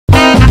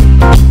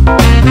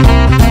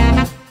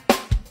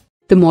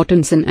The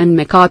Mortenson and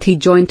McCarthy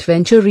joint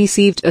venture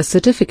received a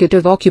certificate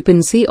of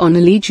occupancy on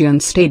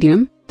Allegiant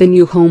Stadium, the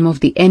new home of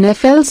the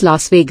NFL's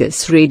Las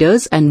Vegas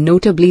Raiders and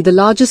notably the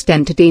largest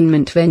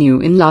entertainment venue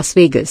in Las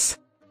Vegas.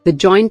 The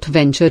joint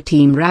venture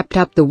team wrapped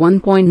up the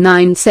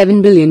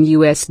 $1.97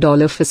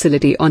 billion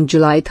facility on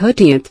July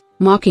 30,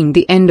 marking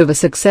the end of a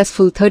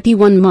successful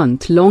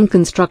 31-month-long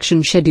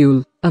construction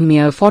schedule, a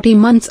mere 40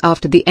 months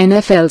after the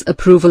NFL's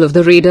approval of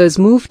the Raiders'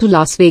 move to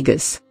Las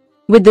Vegas.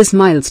 With this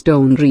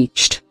milestone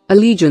reached,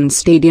 Allegiant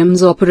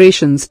Stadium's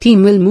operations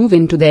team will move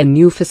into their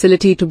new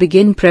facility to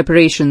begin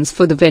preparations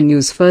for the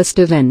venue's first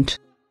event.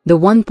 The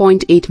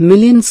 1.8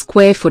 million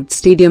square foot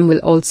stadium will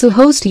also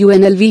host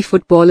UNLV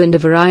Football and a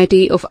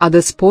variety of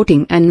other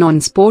sporting and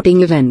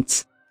non-sporting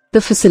events.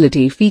 The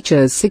facility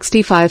features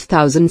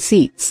 65,000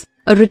 seats,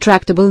 a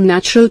retractable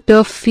natural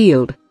turf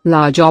field,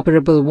 large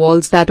operable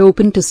walls that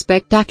open to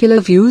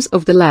spectacular views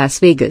of the Las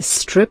Vegas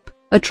Strip,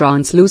 a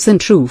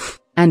translucent roof,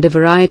 and a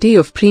variety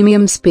of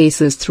premium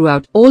spaces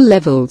throughout all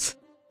levels.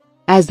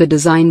 As the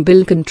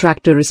design-build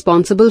contractor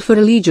responsible for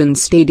Allegiant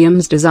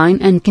Stadium's design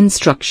and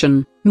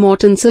construction,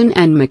 Mortenson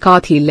and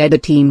McCarthy led a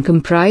team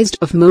comprised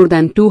of more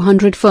than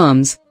 200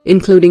 firms,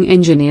 including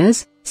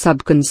engineers,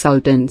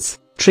 sub-consultants,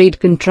 trade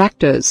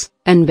contractors,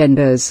 and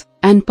vendors,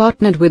 and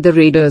partnered with the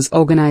Raiders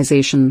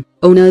organization,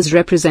 owner's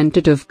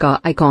representative Car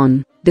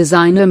Icon,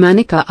 designer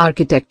Manica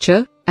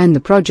Architecture, and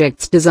the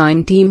project's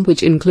design team,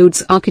 which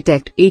includes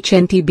architect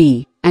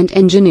HNTB, and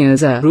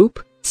engineers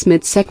Arup,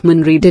 Smith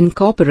Seckman Reed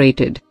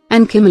Incorporated,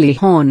 and Kimberly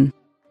Horn.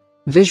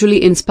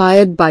 Visually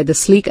inspired by the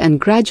sleek and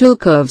gradual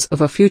curves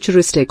of a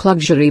futuristic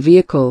luxury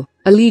vehicle,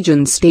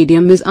 Allegiant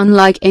Stadium is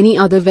unlike any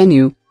other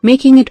venue,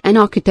 making it an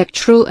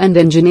architectural and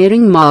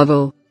engineering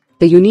marvel.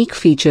 The unique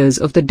features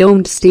of the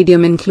domed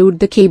stadium include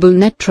the cable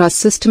net truss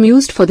system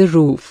used for the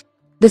roof.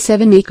 The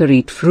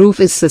 7-acre roof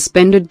is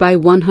suspended by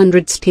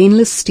 100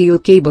 stainless steel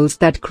cables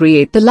that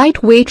create the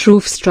lightweight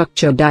roof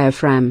structure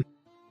diaphragm.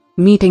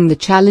 Meeting the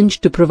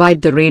challenge to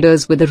provide the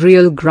Raiders with a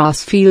real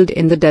grass field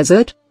in the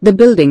desert, the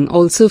building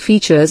also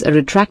features a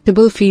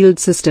retractable field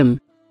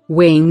system.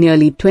 Weighing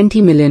nearly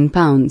 20 million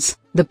pounds,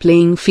 the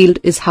playing field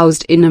is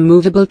housed in a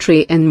movable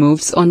tray and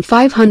moves on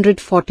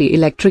 540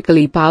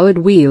 electrically powered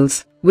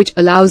wheels, which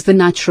allows the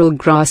natural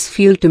grass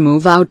field to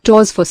move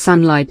outdoors for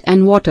sunlight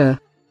and water.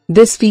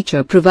 This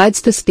feature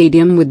provides the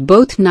stadium with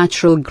both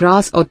natural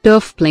grass or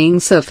turf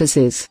playing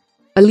surfaces.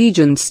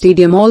 Allegiant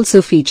Stadium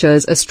also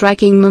features a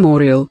striking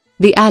memorial,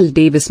 the Al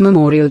Davis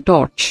Memorial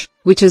Torch,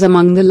 which is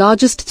among the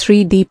largest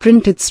 3D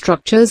printed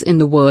structures in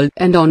the world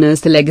and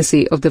honors the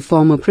legacy of the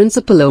former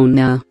principal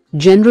owner,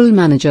 general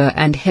manager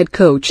and head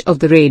coach of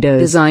the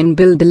Raiders.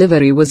 Design-build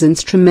delivery was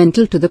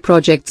instrumental to the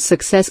project's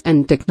success,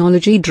 and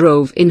technology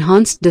drove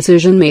enhanced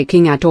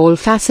decision-making at all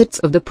facets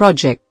of the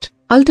project,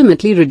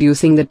 ultimately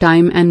reducing the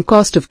time and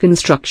cost of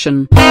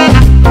construction.